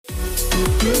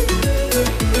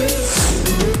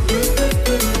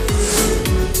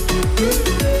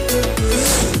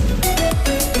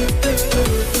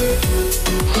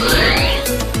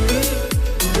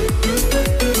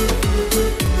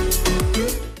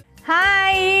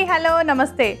Hello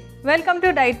నమస్తే welcome to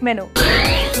diet menu.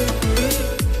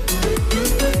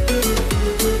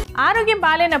 ఆరోగ్యం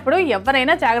బాలేనప్పుడు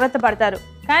ఎవరైనా జాగ్రత్త పడతారు,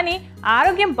 కానీ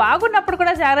ఆరోగ్యం బాగున్నప్పుడు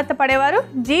కూడా జాగ్రత్త పడేవారు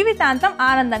జీవితాంతం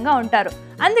ఆనందంగా ఉంటారు.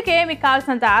 అందుకే మీకు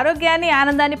కావాల్సినంత ఆరోగ్యాన్ని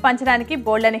ఆనందాన్ని పంచడానికి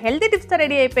బోల్డ్ అని హెల్తీ టిప్స్తో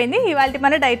రెడీ అయిపోయింది ఇవాళ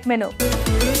మన డైట్ మెను.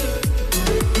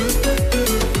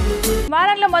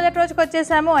 వారంలో మొదటి రోజుకి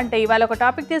వచ్చేసాము అంటే ఇవాళ ఒక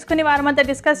టాపిక్ తీసుకుని వారం అంతా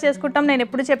డిస్కస్ చేసుకుంటాం. నేను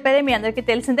ఎప్పుడు చెప్పేదే మీ అందరికీ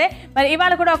తెలిసిందే. మరి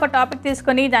ఇవాళ కూడా ఒక టాపిక్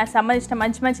తీసుకొని దానికి సంబంధించిన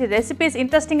మంచి మంచి రెసిపీస్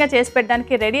ఇంట్రెస్టింగ్గా చేసి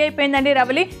పెట్టడానికి రెడీ అయిపోయిందండి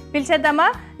రవలి. పిలిచేద్దామా?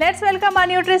 లెట్స్ వెల్కమ్ ఆ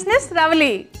nutritionist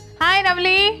Ravali. Hi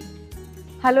Ravali.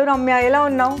 Hello Ramya, ఎలా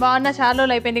ఉన్నావు? బాగున్నా, చాలా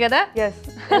రోజులు అయిపోయింది కదా. ఎస్,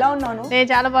 ఎలా ఉన్నాను? నేను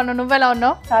చాలా బాగున్నాను, నువ్వు ఎలా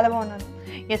ఉన్నావు? చాలా బాగున్నాను.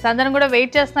 ఎస్, అందరం కూడా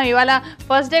వెయిట్ చేస్తున్నాం. ఇవాళ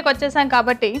ఫస్ట్ డేకి వచ్చేసాం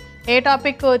కాబట్టి ఏ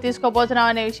టాపిక్ తీసుకోబోతున్నాం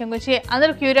అనే విషయం గురించి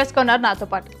అందరూ క్యూరియస్గా ఉన్నారు నాతో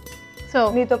పాటు. సో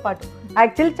నీతో పాటు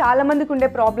యాక్చువల్లీ చాలా మందికి ఉండే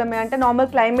ప్రాబ్లమే అంటే నార్మల్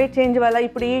క్లైమేట్ చేంజ్ వల్ల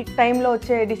ఇప్పుడు ఈ టైంలో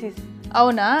వచ్చే డిసీజ్.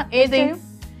 అవునా? ఏది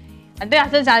అంటే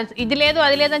అసలు ఇది లేదు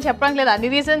అది లేదని చెప్పడానికి లేదు, అన్ని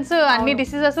రీజన్స్ అన్ని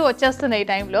డిసీజెస్ వచ్చేస్తున్నాయి ఈ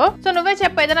టైంలో. సో నువ్వే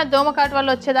చెప్పు, ఏదైనా దోమకాటు వల్ల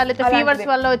వచ్చేదా లేదా ఫీవర్స్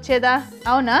వల్ల వచ్చేదా?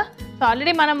 అవునా? సో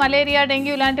ఆల్రెడీ మనం మలేరియా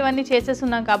డెంగ్యూ ఇలాంటివన్నీ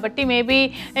చేసేస్తున్నాం కాబట్టి మేబీ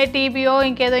టీబీఓ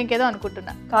ఇంకేదో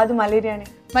అనుకుంటున్నా. కాదు, మలేరియానే.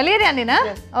 మలేరియానేనా?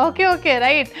 Okay okay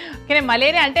right. ఓకే, నేను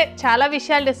మలేరియా అంటే చాలా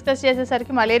విషయాలు డిస్కస్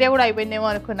చేసేసరికి మలేరియా కూడా అయిపోయిందేమో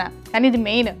అనుకున్నా, కానీ ఇది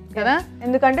మెయిన్ కదా.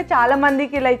 ఎందుకంటే చాలా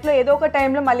మందికి లైఫ్ లో ఏదో ఒక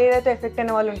టైంలో మలేరియాతో ఎఫెక్ట్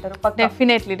అయిన వాళ్ళు ఉంటారు.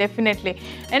 డెఫినెట్లీ.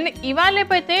 అండ్ ఇవాళ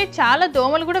లేకపోతే చాలా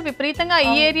దోమలు కూడా విపరీతంగా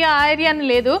ఈ ఏరియా ఆ ఏరియా అని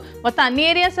లేదు, మొత్తం అన్ని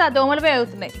ఏరియాస్ ఆ దోమలపై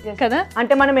అవుతున్నాయి కదా.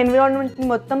 అంటే మనం ఎన్విరాన్మెంట్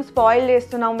మొత్తం స్పాయిల్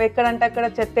చేస్తున్నాం, ఎక్కడంటే అక్కడ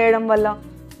చెత్త వేయడం వల్ల,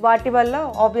 వాటి వల్ల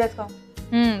ఆబ్వియస్ గా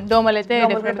దోమలు అయితే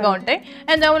డిఫరెంట్గా ఉంటాయి.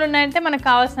 అండ్ దోమలు ఉన్నాయంటే మనకు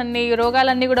కావాల్సిన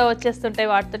రోగాలన్నీ కూడా వచ్చేస్తుంటాయి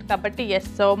వాటితో. కాబట్టి ఎస్,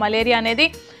 సో మలేరియా అనేది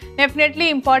definitely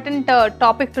important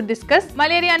topic to discuss.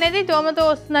 Malaria అనేది దోమతో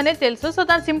వస్తుందనే తెలుసు. సో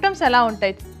దాని సిమ్టమ్స్ ఎలా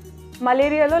ఉంటాయి?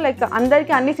 మలేరియాలో లైక్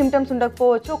అందరికీ అన్ని సిమ్టమ్స్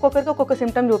ఉండకపోవచ్చు, ఒక్కొక్కరికి ఒక్కొక్క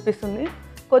సిమ్టమ్ చూపిస్తుంది.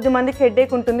 కొద్దిమందికి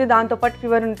హెడేక్ ఉంటుంది, దాంతోపాటు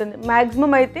ఫీవర్ ఉంటుంది.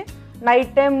 మ్యాక్సిమం అయితే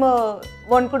నైట్ టైం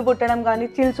వణుకుడు పుట్టడం కానీ,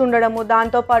 చిల్స్ ఉండడము,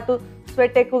 దాంతోపాటు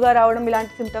స్వెట్ ఎక్కువగా రావడం,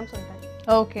 ఇలాంటి సిమ్టమ్స్ ఉంటాయి.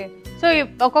 ఓకే, సో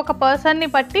ఒక్కొక్క పర్సన్ని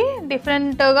బట్టి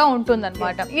డిఫరెంట్గా ఉంటుంది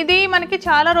అనమాట. ఇది మనకి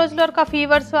చాలా రోజుల వరకు ఆ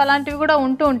ఫీవర్స్ అలాంటివి కూడా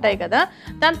ఉంటూ ఉంటాయి కదా.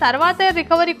 దాని తర్వాత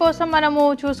రికవరీ కోసం మనము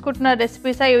చూసుకుంటున్న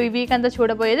రెసిపీస్ ఈ వీక్ అంతా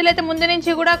చూడబోయేది, లేకపోతే ముందు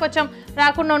నుంచి కూడా కొంచెం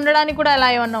రాకుండా ఉండడానికి కూడా అలా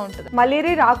ఏమన్నా ఉంటుంది?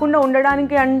 మలేరియా రాకుండా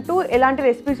ఉండడానికి అంటూ ఎలాంటి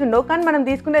రెసిపీస్ ఉండవు, కానీ మనం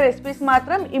తీసుకునే రెసిపీస్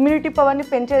మాత్రం ఇమ్యూనిటీ పవర్ని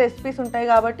పెంచే రెసిపీస్ ఉంటాయి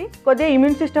కాబట్టి కొద్దిగా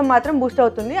ఇమ్యూన్ సిస్టమ్ మాత్రం బూస్ట్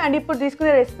అవుతుంది. అండ్ ఇప్పుడు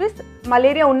తీసుకునే రెసిపీస్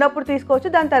మలేరియా ఉన్నప్పుడు తీసుకోవచ్చు,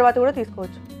 దాని తర్వాత కూడా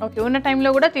తీసుకోవచ్చు. ఓకే, ఉన్న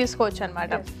టైంలో కూడా తీసుకోవచ్చు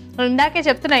అనమాట. ఇందాకే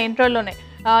చెప్తున్నా ఇంట్రోలోనే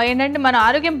ఏంటంటే మన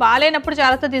ఆరోగ్యం బాగాలేనప్పుడు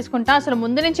జాగ్రత్త తీసుకుంటాం, అసలు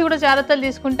ముందు నుంచి కూడా జాగ్రత్తలు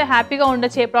తీసుకుంటే హ్యాపీగా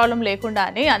ఉండొచ్చు ఏ ప్రాబ్లం లేకుండా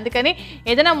అని. అందుకని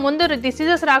ఏదైనా ముందు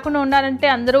డిసీజెస్ రాకుండా ఉండాలంటే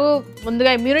అందరూ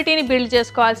ముందుగా ఇమ్యూనిటీని బిల్డ్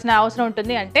చేసుకోవాల్సిన అవసరం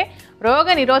ఉంటుంది, అంటే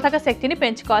రోగ నిరోధక శక్తిని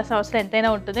పెంచుకోవాల్సిన అవసరం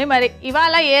ఎంతైనా ఉంటుంది. మరి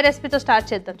ఇవాళ ఏ రెసిపీతో స్టార్ట్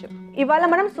చేద్దాం చెప్పు? ఇవాళ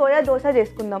మనం సోయా దోశ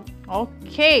చేసుకుందాం.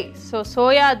 Okay, so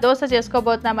soya dosa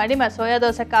చేసుకోబోతున్నామండి. మరి సోయా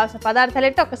దోశకి కావాల్సిన పదార్థాలు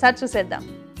ఏంటో ఒకసారి చూసేద్దాం.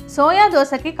 సోయా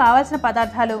దోశకి కావాల్సిన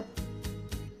పదార్థాలు: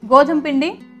 గోధుమ పిండి,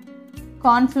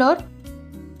 cornflour,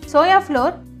 soya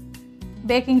floor,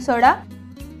 baking soda,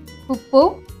 ఉప్పు,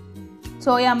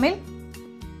 soya milk,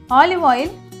 olive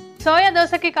oil. Soya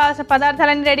దోశకి కావాల్సిన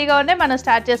పదార్థాలన్నీ రెడీగా ఉన్నాయి, మనం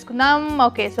స్టార్ట్ చేసుకుందాం.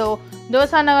 ఓకే, సో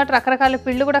దోశ అన్నమాట రకరకాల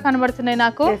పిండ్లు కూడా కనబడుతున్నాయి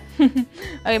నాకు.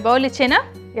 బౌల్ ఇచ్చేనా?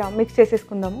 మిక్స్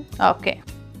చేసేసుకుందాము. ఓకే,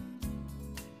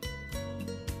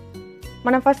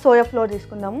 మనం ఫస్ట్ సోయా ఫ్లోర్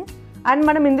తీసుకుందాము. అండ్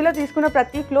మనం ఇందులో తీసుకున్న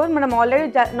ప్రతి ఫ్లోర్ మనం ఆల్రెడీ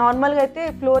నార్మల్గా అయితే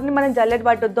ఫ్లోర్ని మనం జల్లెడ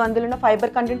పట్టొద్దు, అందులో ఉన్న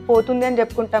ఫైబర్ కంటెంట్ పోతుంది అని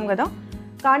చెప్పుకుంటాం కదా.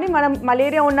 కానీ మనం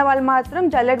మలేరియా ఉన్న వాళ్ళు మాత్రం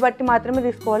జల్లెడ బట్టి మాత్రమే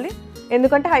తీసుకోవాలి,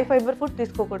 ఎందుకంటే హై ఫైబర్ ఫుడ్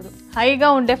తీసుకోకూడదు. హైగా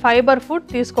ఉండే ఫైబర్ ఫుడ్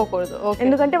తీసుకోకూడదు,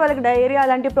 ఎందుకంటే వాళ్ళకి డయేరియా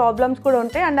అలాంటి ప్రాబ్లమ్స్ కూడా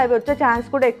ఉంటాయి, అండ్ అవి వచ్చే ఛాన్స్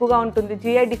కూడా ఎక్కువగా ఉంటుంది.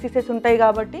 జిఐ డిసీజెస్ ఉంటాయి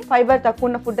కాబట్టి ఫైబర్ తక్కువ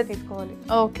ఉన్న ఫుడ్ తీసుకోవాలి.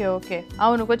 ఓకే,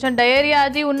 అవును, కొంచెం డయేరియా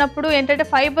అది ఉన్నప్పుడు ఏంటంటే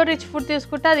ఫైబర్ రిచ్ ఫుడ్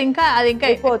తీసుకుంటే అది ఇంకా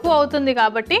ఎక్కువ అవుతుంది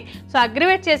కాబట్టి, సో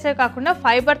అగ్రివేట్ చేసే కాకుండా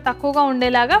ఫైబర్ తక్కువగా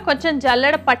ఉండేలాగా కొంచెం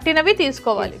జల్లెడ పట్టినవి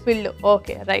తీసుకోవాలి పిల్లు.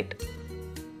 Okay right.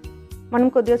 మనం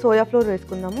కొద్దిగా సోయా ఫ్లోర్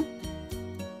వేసుకుందాము,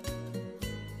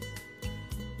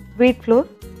 వీట్ ఫ్లోర్,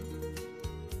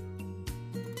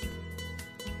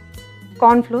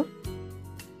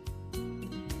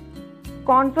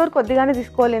 కార్న్ఫ్లోర్ కొద్దిగానే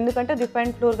తీసుకోవాలి, ఎందుకంటే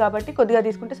రిఫైన్డ్ ఫ్లోర్ కాబట్టి కొద్దిగా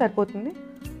తీసుకుంటే సరిపోతుంది.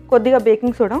 కొద్దిగా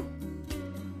బేకింగ్ సోడా,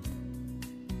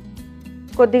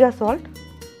 కొద్దిగా సాల్ట్.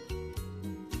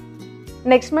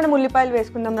 నెక్స్ట్ మనం ఉల్లిపాయలు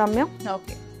వేసుకుందాం రమ్య.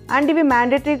 ఓకే, అండ్ ఇవి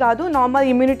మ్యాండేటరీ కాదు, నార్మల్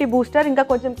ఇమ్యూనిటీ బూస్టర్, ఇంకా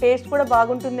కొంచెం టేస్ట్ కూడా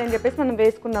బాగుంటుంది అని చెప్పేసి మనం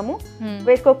వేసుకున్నాము.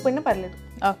 వేసుకోకపోయినా పర్లేదు.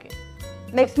 ఓకే,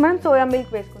 నెక్స్ట్ మనం సోయా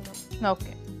మిల్క్ వేసుకుందాం.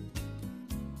 ఓకే,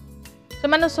 సో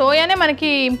మనం సోయానే మనకి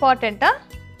ఇంపార్టెంటా?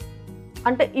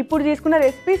 అంటే ఇప్పుడు తీసుకున్న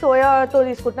రెసిపీ సోయాతో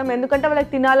తీసుకుంటున్నాం, ఎందుకంటే వాళ్ళకి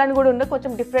తినాలని కూడా ఉంది,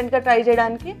 కొంచెం డిఫరెంట్గా ట్రై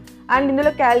చేయడానికి. అండ్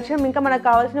ఇందులో కాల్షియం ఇంకా మనకు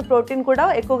కావాల్సిన ప్రోటీన్ కూడా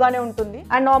ఎక్కువగానే ఉంటుంది.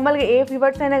 అండ్ నార్మల్గా ఏ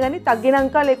ఫీవర్స్ అయినా కానీ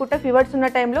తగ్గినాక లేకుంటే ఫీవర్స్ ఉన్న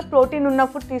టైంలో ప్రోటీన్ ఉన్న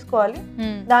ఫుడ్ తీసుకోవాలి,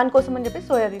 దానికోసం అని చెప్పి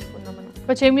సోయా తీసుకున్నాం. మనం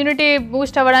కొంచెం ఇమ్యూనిటీ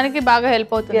బూస్ట్ అవ్వడానికి బాగా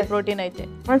హెల్ప్ అవుతుంది ప్రోటీన్ అయితే.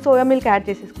 మనం సోయా మిల్క్ యాడ్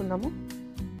చేసేసుకుందాము.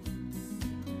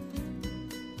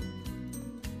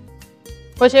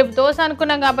 కొంచెం దోశ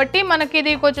అనుకున్నాం కాబట్టి మనకి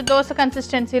ఇది కొంచెం దోశ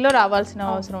కన్సిస్టెన్సీలో రావాల్సిన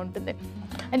అవసరం ఉంటుంది.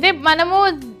 అయితే మనము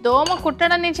దోమ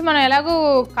కుట్టడం నుంచి మనం ఎలాగో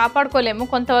కాపాడుకోలేము,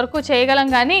 కొంతవరకు చేయగలం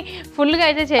కానీ ఫుల్గా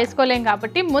అయితే చేసుకోలేము.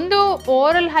 కాబట్టి ముందు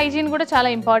ఓరల్ హైజీన్ కూడా చాలా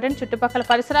ఇంపార్టెంట్. చుట్టుపక్కల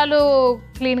పరిసరాలు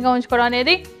క్లీన్గా ఉంచుకోవడం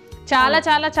అనేది చాలా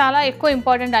చాలా చాలా ఎక్కువ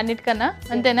ఇంపార్టెంట్ అన్నిటికన్నా,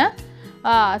 అంతేనా?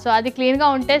 సో అది క్లీన్గా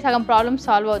ఉంటే సగం ప్రాబ్లమ్స్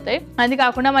సాల్వ్ అవుతాయి. అది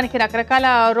కాకుండా మనకి రకరకాల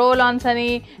రోల్ ఆన్స్ అని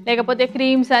లేకపోతే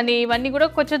క్రీమ్స్ అని ఇవన్నీ కూడా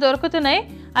కొంచెం దొరుకుతున్నాయి.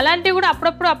 అలాంటివి కూడా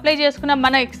అప్పుడప్పుడు అప్లై చేసుకున్నాం.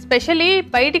 మన ఎస్పెషల్లీ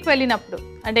బయటికి వెళ్ళినప్పుడు,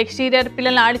 అంటే ఎక్స్టీరియర్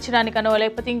పిల్లల్ని ఆడించడానికనో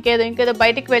లేకపోతే ఇంకేదో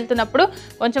బయటికి వెళ్తున్నప్పుడు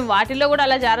కొంచెం వాటిల్లో కూడా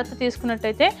అలా జాగ్రత్త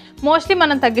తీసుకున్నట్టయితే మోస్ట్లీ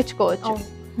మనం తగ్గించుకోవచ్చు.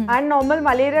 అండ్ నార్మల్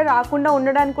మలేరియా రాకుండా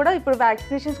ఉండడానికి కూడా ఇప్పుడు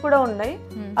వ్యాక్సినేషన్స్ కూడా ఉన్నాయి,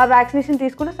 ఆ వ్యాక్సినేషన్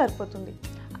తీసుకుంటే సరిపోతుంది.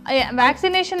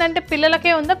 వ్యాక్సినేషన్ అంటే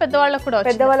పిల్లలకే ఉందా, పెద్దవాళ్ళకు కూడా?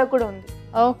 పెద్దవాళ్ళకు కూడా ఉంది.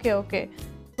 ఓకే ఓకే,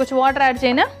 కొంచెం వాటర్ యాడ్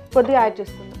చేయనా? కొద్దిగా యాడ్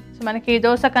చేసుకుందాం. సో మనకి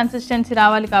దోశ కన్సిస్టెన్సీ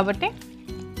రావాలి కాబట్టి.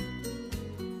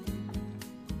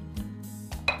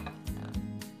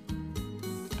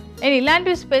 నేను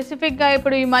ఇలాంటివి స్పెసిఫిక్గా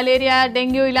ఇప్పుడు ఈ మలేరియా,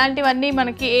 డెంగ్యూ ఇలాంటివన్నీ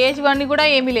మనకి ఏజ్ అన్నీ కూడా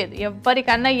ఏమీ లేదు,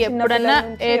 ఎవరికన్నా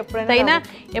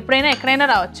ఎప్పుడైనా ఎక్కడైనా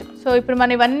రావచ్చు. సో ఇప్పుడు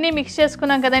మనం ఇవన్నీ మిక్స్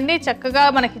చేసుకున్నాం కదండి, చక్కగా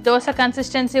మనకి దోశ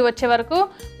కన్సిస్టెన్సీ వచ్చే వరకు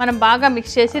మనం బాగా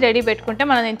మిక్స్ చేసి రెడీ పెట్టుకుంటే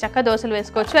నేను చక్కగా దోశలు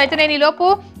వేసుకోవచ్చు. అయితే నేను ఈ లోపు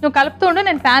నువ్వు కలుపుతుండు,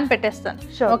 నేను ప్యాన్ పెట్టేస్తాను.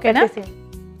 ఓకేనా?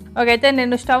 ఓకే, అయితే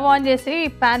నేను స్టవ్ ఆన్ చేసి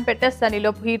ప్యాన్ పెట్టేస్తాను, ఈ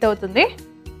లోపు హీట్ అవుతుంది.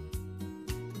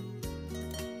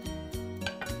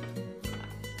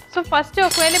 సో ఫస్ట్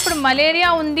ఒకవేళ ఇప్పుడు మలేరియా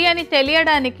ఉంది అని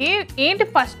తెలియడానికి ఏంటి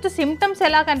ఫస్ట్ సిమ్టమ్స్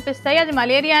ఎలా కనిపిస్తాయి, అది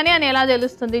మలేరియానే అని ఎలా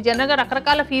తెలుస్తుంది? జనరల్గా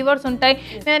రకరకాల ఫీవర్స్ ఉంటాయి,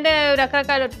 లేదంటే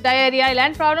రకరకాల డయేరియా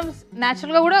ఇలాంటి ప్రాబ్లమ్స్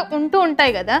న్యాచురల్గా కూడా ఉంటూ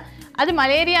ఉంటాయి కదా, అది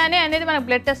మలేరియానే అనేది మనకు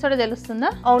బ్లడ్ టెస్ట్ కూడా తెలుస్తుందా?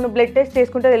 అవును, బ్లడ్ టెస్ట్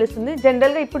చేసుకుంటే తెలుస్తుంది.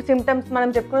 జనరల్గా ఇప్పుడు సిమ్టమ్స్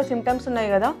మనం చెప్పుకున్న సిమ్టమ్స్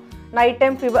ఉన్నాయి కదా, night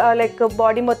time fever, like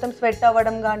body మొత్తం స్వెట్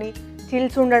అవ్వడం కానీ,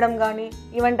 చిల్స్ ఉండడం కానీ,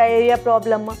 ఈవెన్ డయేరియా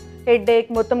ప్రాబ్లమ్, హెడ్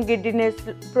ఏక్, మొత్తం గిడ్డినెస్,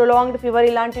 ప్రొలాంగ్డ్ ఫీవర్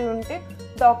ఇలాంటివి ఉంటే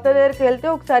డాక్టర్ దగ్గరికి వెళ్తే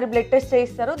ఒకసారి బ్లడ్ టెస్ట్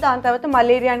చేయిస్తారు. దాని తర్వాత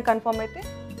మలేరియా అని కన్ఫర్మ్ అయితే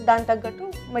దాని తగ్గట్టు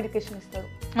మెడికేషన్ ఇస్తారు.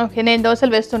 ఓకే, నేను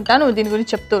దోశలు వేస్తుంటాను, దీని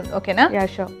గురించి చెప్తూ. ఓకేనా? Yeah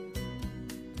sure.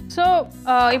 సో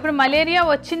ఇప్పుడు మలేరియా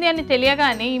వచ్చింది అని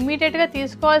తెలియగానే ఇమీడియట్గా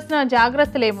తీసుకోవాల్సిన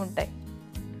జాగ్రత్తలు ఏముంటాయి?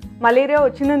 మలేరియా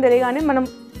వచ్చిందని తెలియగానే మనం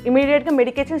ఇమీడియట్గా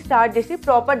మెడికేషన్ స్టార్ట్ చేసి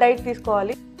ప్రాపర్ డైట్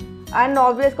తీసుకోవాలి. అండ్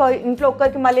ఆబ్వియస్గా ఇంట్లో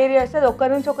ఒక్కరికి మలేరియా వస్తే అది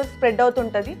ఒక్కరి నుంచి ఒకరికి స్ప్రెడ్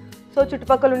అవుతుంటుంది. సో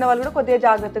చుట్టుపక్కల ఉన్న వాళ్ళు కూడా కొద్దిగా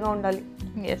జాగ్రత్తగా ఉండాలి.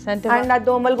 అండ్ ఆ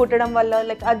దోమలు కుట్టడం వల్ల,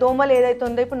 లైక్ ఆ దోమలు ఏదైతే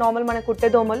ఉందో ఇప్పుడు నార్మల్ మనకు కుట్టే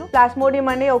దోమలు ప్లాస్మోడియం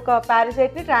అనే ఒక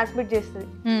పారాసైట్ ని ట్రాన్స్మిట్ చేస్తుంది.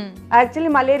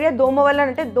 యాక్చువల్లీ మలేరియా దోమ వల్ల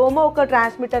అంటే దోమ ఒక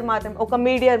ట్రాన్స్మిటర్ మాత్రం, ఒక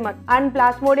మీడియర్. అండ్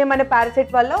ప్లాస్మోడియం అనే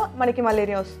పారాసైట్ వల్ల మనకి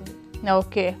మలేరియా వస్తుంది.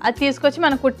 ఓకే, అది తీసుకొచ్చి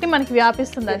మన కుట్టి మనకి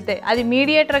వ్యాపిస్తుంది అంతే, అది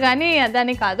మీడియేటర్ కానీ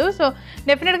అదని కాదు. సో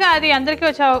డెఫినెట్గా అది అందరికీ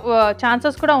వచ్చే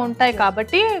ఛాన్సెస్ కూడా ఉంటాయి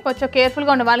కాబట్టి కొంచెం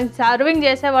కేర్ఫుల్గా ఉండాలి. వాళ్ళకి సర్వింగ్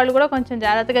చేసే వాళ్ళు కూడా కొంచెం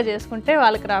జాగ్రత్తగా చేసుకుంటే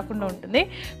వాళ్ళకి రాకుండా ఉంటుంది.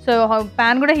 సో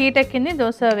ప్యాన్ కూడా హీట్ ఎక్కింది,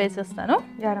 దోశ వేసేస్తాను.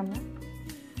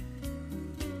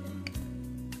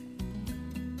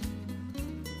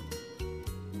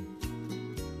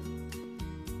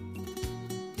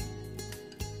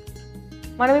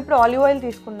 మనం ఇప్పుడు ఆలివ్ ఆయిల్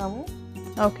తీసుకున్నాము.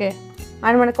 ఓకే,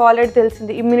 అండ్ మనకు ఆల్రెడీ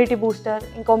తెలిసింది ఇమ్యూనిటీ బూస్టర్,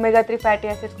 ఇంకా ఒమేగా 3 ఫ్యాటీ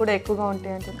యాసిడ్స్ కూడా ఎక్కువగా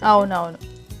ఉంటాయి అని చెప్పి. అవునవును,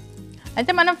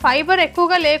 అయితే మనం ఫైబర్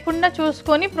ఎక్కువగా లేకుండా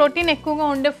చూసుకొని ప్రోటీన్ ఎక్కువగా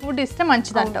ఉండే ఫుడ్ ఇస్తే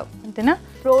మంచిది అంటావు, అంతేనా?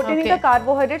 ప్రోటీన్ ఇంకా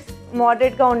కార్బోహైడ్రేట్స్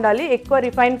మోడరేట్గా ఉండాలి, ఎక్కువ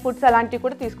రిఫైన్డ్ ఫుడ్స్ అలాంటివి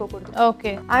కూడా తీసుకోకూడదు.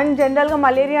 ఓకే. అండ్ జనరల్గా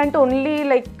మలేరియా అంటే ఓన్లీ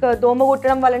లైక్ దోమ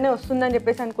కుట్టడం వల్లనే వస్తుందని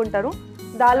చెప్పేసి అనుకుంటారు.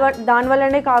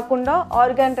 దానివల్లనే కాకుండా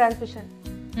organ transmission,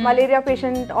 malaria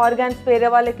patient organs వేరే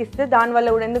వాళ్ళకి ఇస్తే దానివల్ల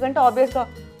కూడా, ఎందుకంటే ఆబ్వియస్గా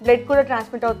బ్లడ్ కూడా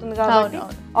ట్రాన్స్మిట్ అవుతుంది కాబట్టి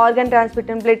organ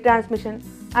transmission, blood transmission,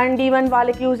 and even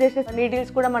వాళ్ళకి యూజ్ చేసే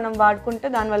నీడిల్స్ కూడా మనం వాడుకుంటే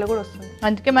దానివల్ల కూడా వస్తుంది.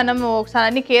 అందుకే మనం ఒకసారి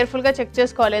అన్ని కేర్ఫుల్గా చెక్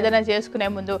చేసుకోవాలి ఏదైనా చేసుకునే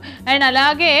ముందు. అండ్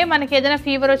అలాగే మనకి ఏదైనా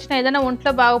ఫీవర్ వచ్చినా, ఏదైనా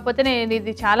ఒంట్లో బాగోకపోతే, నేను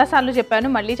ఇది చాలాసార్లు చెప్పాను,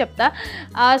 మళ్ళీ చెప్తా,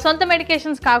 సొంత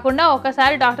మెడికేషన్స్ కాకుండా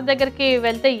ఒకసారి డాక్టర్ దగ్గరికి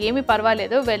వెళ్తే ఏమీ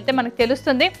పర్వాలేదు, వెళ్తే మనకు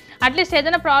తెలుస్తుంది. అట్లీస్ట్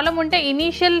ఏదైనా ప్రాబ్లం ఉంటే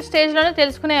ఇనీషియల్ స్టేజ్లోనే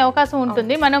తెలుసుకునే అవకాశం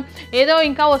ఉంటుంది. మనం ఏదో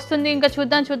ఇంకా వస్తుంది, ఇంకా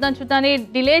చూద్దాం అని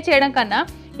డిలే చేయడం కన్నా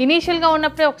ఇనీషియల్గా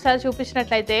ఉన్నప్పుడే ఒకసారి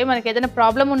చూపించినట్లయితే మనకి ఏదైనా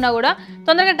ప్రాబ్లం ఉన్నా కూడా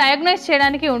తొందరగా డయాగ్నోస్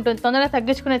చేయడానికి ఉంటుంది, తొందరగా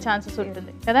తగ్గించుకునే ఛాన్సెస్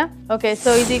ఉంటుంది కదా. ఓకే, సో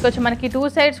ఇది కొంచెం మనకి 2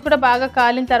 సైడ్స్ కూడా బాగా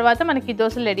కాలిన తర్వాత మనకి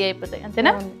దోశలు రెడీ అయిపోతాయి,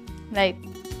 అంతేనా? రైట్.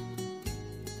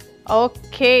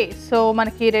 ఓకే, సో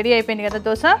మనకి రెడీ అయిపోయింది కదా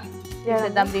దోశ.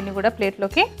 వేద్దాం దీన్ని కూడా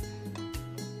ప్లేట్లోకి.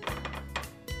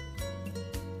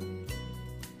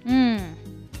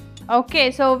 ఓకే,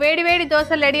 సో వేడి వేడి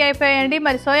దోశలు రెడీ అయిపోయాయండి.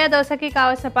 మరి సోయా దోశకి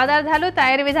కావాల్సిన పదార్థాలు,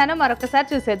 తయారీ విధానం మరొకసారి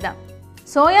చూసేద్దాం.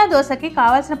 సోయా దోశకి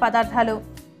కావాల్సిన పదార్థాలు: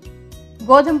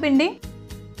 గోధుమ పిండి,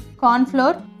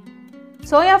 cornflour,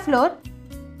 soya floor,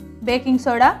 baking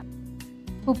soda,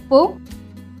 ఉప్పు,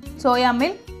 సోయా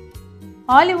మిల్క్,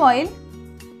 ఆలివ్ ఆయిల్,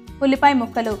 ఉల్లిపాయ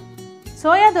ముక్కలు.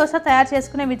 సోయా దోశ తయారు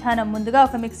చేసుకునే విధానం: ముందుగా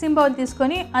ఒక మిక్సింగ్ బౌల్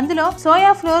తీసుకొని అందులో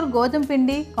సోయా ఫ్లోర్, గోధుమ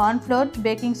పిండి, కార్న్ఫ్లోర్,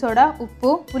 బేకింగ్ సోడా,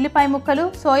 ఉప్పు, ఉల్లిపాయ ముక్కలు,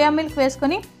 సోయా మిల్క్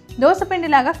వేసుకొని దోశ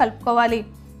పిండిలాగా కలుపుకోవాలి.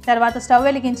 తర్వాత స్టవ్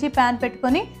వెలిగించి ప్యాన్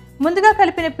పెట్టుకొని ముందుగా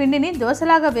కలిపిన పిండిని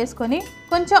దోశలాగా వేసుకొని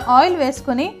కొంచెం ఆయిల్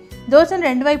వేసుకొని దోశను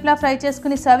రెండు వైపులా ఫ్రై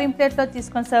చేసుకుని సర్వింగ్ ప్లేట్లో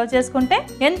తీసుకొని సర్వ్ చేసుకుంటే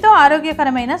ఎంతో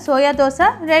ఆరోగ్యకరమైన సోయా దోశ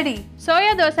రెడీ.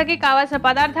 సోయా దోశకి కావాల్సిన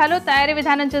పదార్థాలు, తయారీ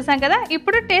విధానం చూసాం కదా.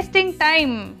 ఇప్పుడు టేస్టింగ్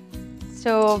టైం.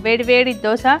 సో వేడి వేడి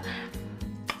దోశ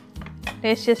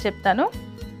టేస్ట్ చేసి చెప్తాను.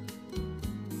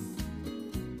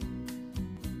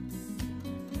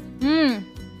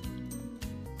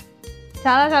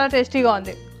 చాలా చాలా టేస్టీగా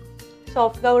ఉంది.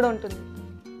 సాఫ్ట్గా కూడా ఉంటుంది.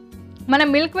 మనం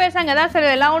మిల్క్ వేసాం కదా, అసలు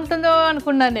ఎలా ఉంటుందో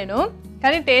అనుకున్నాను నేను,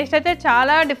 కానీ టేస్ట్ అయితే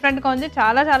చాలా డిఫరెంట్గా ఉంది.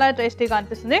 చాలా చాలా టేస్టీగా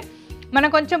అనిపిస్తుంది. మనం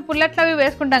కొంచెం పుల్లట్లు అవి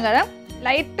వేసుకుంటాం కదా,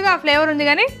 లైట్గా ఫ్లేవర్ ఉంది,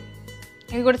 కానీ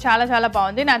ఇది కూడా చాలా చాలా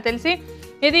బాగుంది. నాకు తెలిసి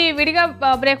ఇది విడిగా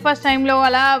బ్రేక్ఫాస్ట్ టైంలో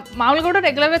అలా మామూలుగా కూడా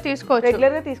రెగ్యులర్గా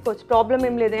తీసుకోవచ్చు. ప్రాబ్లం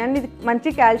ఏం లేదు. అండ్ ఇది మంచి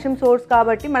కాల్షియం సోర్స్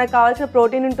కాబట్టి మనకు కావాల్సిన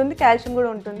ప్రోటీన్ ఉంటుంది, కాల్షియం కూడా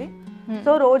ఉంటుంది.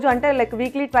 సో రోజు అంటే like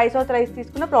weekly twice or thrice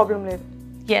తీసుకున్న ప్రాబ్లం లేదు.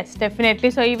 Yes, definitely.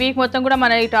 సో ఈ వీక్ మొత్తం కూడా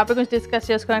మన ఈ టాపిక్ గురించి డిస్కస్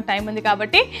చేసుకోవడానికి టైం ఉంది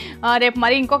కాబట్టి రేపు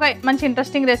మరి ఇంకొక మంచి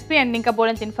ఇంట్రెస్టింగ్ రెసిపీ అండ్ ఇంకా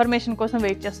బోలెంత ఇన్ఫర్మేషన్ కోసం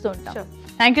వెయిట్ చేస్తూ ఉంటాం.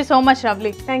 Thank you so much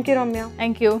lovely. Thank you Ramya.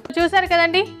 Thank you. చూసారు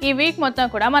కదండి, ఈ వీక్ మొత్తం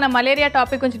కూడా మనం మలేరియా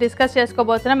టాపిక్ గురించి డిస్కస్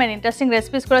చేసుకోబోతున్నాం అండ్ ఇంట్రెస్టింగ్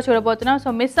రెసిపీస్ కూడా చూడబోతున్నాం.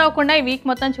 సో మిస్ అవ్వకుండా ఈ వీక్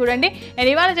మొత్తం చూడండి.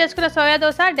 అండ్ ఇవాళ చేసుకున్న సోయా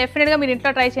దోశ డెఫినెట్గా మీరు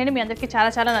ఇంట్లో ట్రై చేయండి, మీ అందరికీ చాలా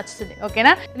చాలా నచ్చుతుంది.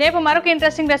 ఓకేనా? రేపు మరొక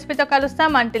ఇంట్రెస్టింగ్ రెసిపీతో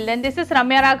కలుస్తాం. Until then this is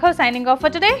Ramya Raghav signing off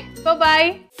for today. Bye.